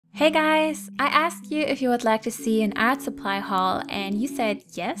Hey guys, I asked you if you would like to see an art supply haul and you said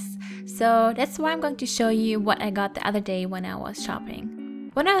yes, so that's why I'm going to show you what I got the other day when I was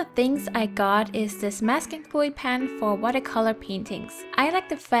shopping. One of the things I got is this masking fluid pen for watercolor paintings. I like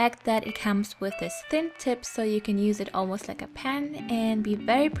the fact that it comes with this thin tip so you can use it almost like a pen and be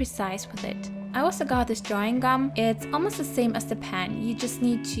very precise with it. I also got this drawing gum. It's almost the same as the pen. You just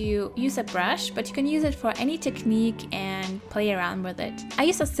need to use a brush, but you can use it for any technique and play around with it. I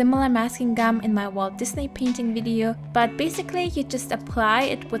used a similar masking gum in my Walt Disney painting video, but basically you just apply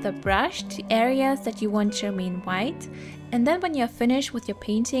it with a brush to areas that you want to remain white, and then when you're finished with your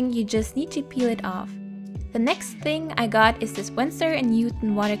painting, you just need to peel it off. The next thing I got is this Winsor &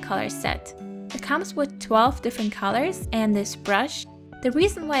 Newton watercolor set. It comes with 12 different colors and this brush. The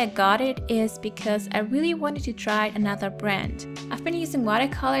reason why I got it is because I really wanted to try another brand. I've been using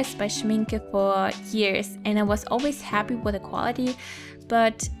watercolors by Schminke for years and I was always happy with the quality,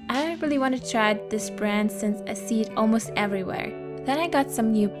 but I really wanted to try this brand since I see it almost everywhere. Then I got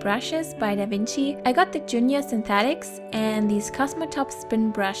some new brushes by Da Vinci. I got the Junior Synthetics and these Cosmotop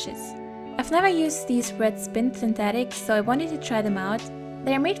spin brushes. I've never used these red spin synthetics, so I wanted to try them out.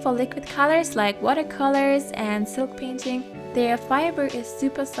 They are made for liquid colors like watercolors and silk painting. Their fiber is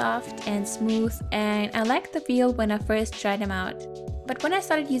super soft and smooth, and I liked the feel when I first tried them out. But when I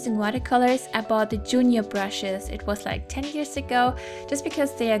started using watercolors, I bought the Junior brushes. It was like 10 years ago, just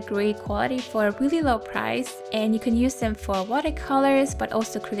because they are great quality for a really low price and you can use them for watercolors but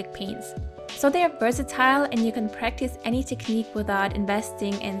also acrylic paints. So they are versatile and you can practice any technique without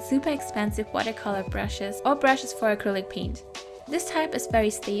investing in super expensive watercolor brushes or brushes for acrylic paint. This type is very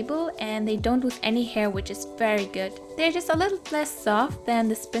stable and they don't lose any hair, which is very good. They're just a little less soft than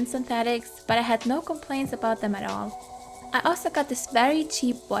the spin synthetics, but I had no complaints about them at all. I also got this very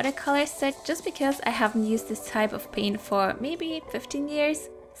cheap watercolor set just because I haven't used this type of paint for maybe 15 years.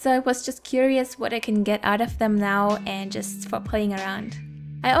 So I was just curious what I can get out of them now and just for playing around.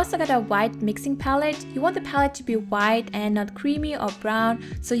 I also got a white mixing palette. You want the palette to be white and not creamy or brown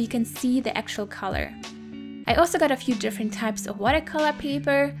so you can see the actual color. I also got a few different types of watercolor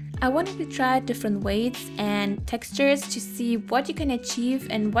paper. I wanted to try different weights and textures to see what you can achieve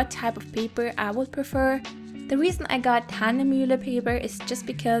and what type of paper I would prefer. The reason I got Hahnemühle paper is just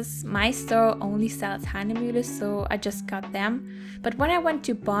because my store only sells Hahnemühle, so I just got them. But when I went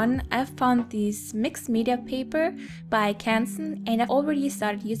to Bonn, I found this mixed media paper by Canson and I've already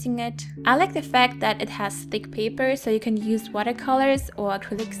started using it. I like the fact that it has thick paper so you can use watercolors or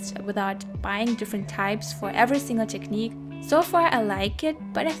acrylics without buying different types for every single technique. So far I like it,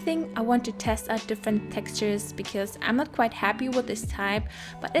 but I think I want to test out different textures because I'm not quite happy with this type,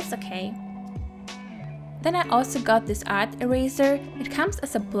 but it's okay. Then I also got this art eraser. It comes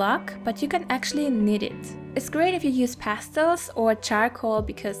as a block, but you can actually knit it. It's great if you use pastels or charcoal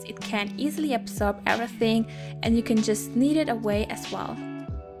because it can easily absorb everything and you can just knead it away as well.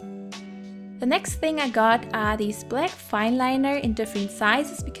 The next thing I got are these black fine liner in different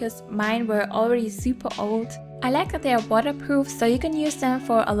sizes because mine were already super old. I like that they are waterproof so you can use them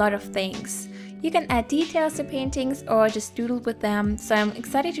for a lot of things. You can add details to paintings or just doodle with them, so I'm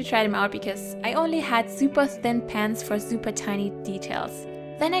excited to try them out because I only had super thin pens for super tiny details.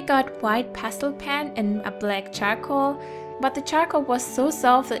 Then I got white pastel pen and a black charcoal, but the charcoal was so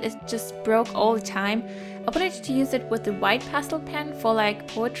soft that it just broke all the time. I wanted to use it with the white pastel pen for like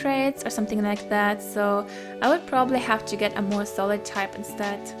portraits or something like that, so I would probably have to get a more solid type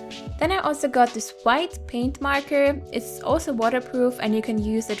instead. Then I also got this white paint marker. It's also waterproof and you can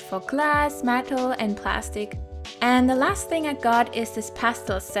use it for glass, metal and plastic. And the last thing I got is this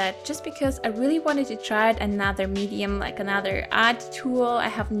pastel set, just because I really wanted to try another medium, like another art tool I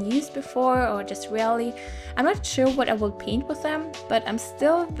haven't used before or just rarely. I'm not sure what I will paint with them, but I'm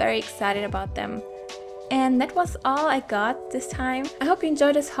still very excited about them. And that was all I got this time. I hope you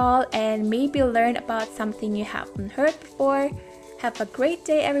enjoyed this haul and maybe learned about something you haven't heard before. Have a great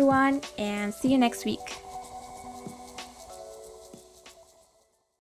day everyone and see you next week.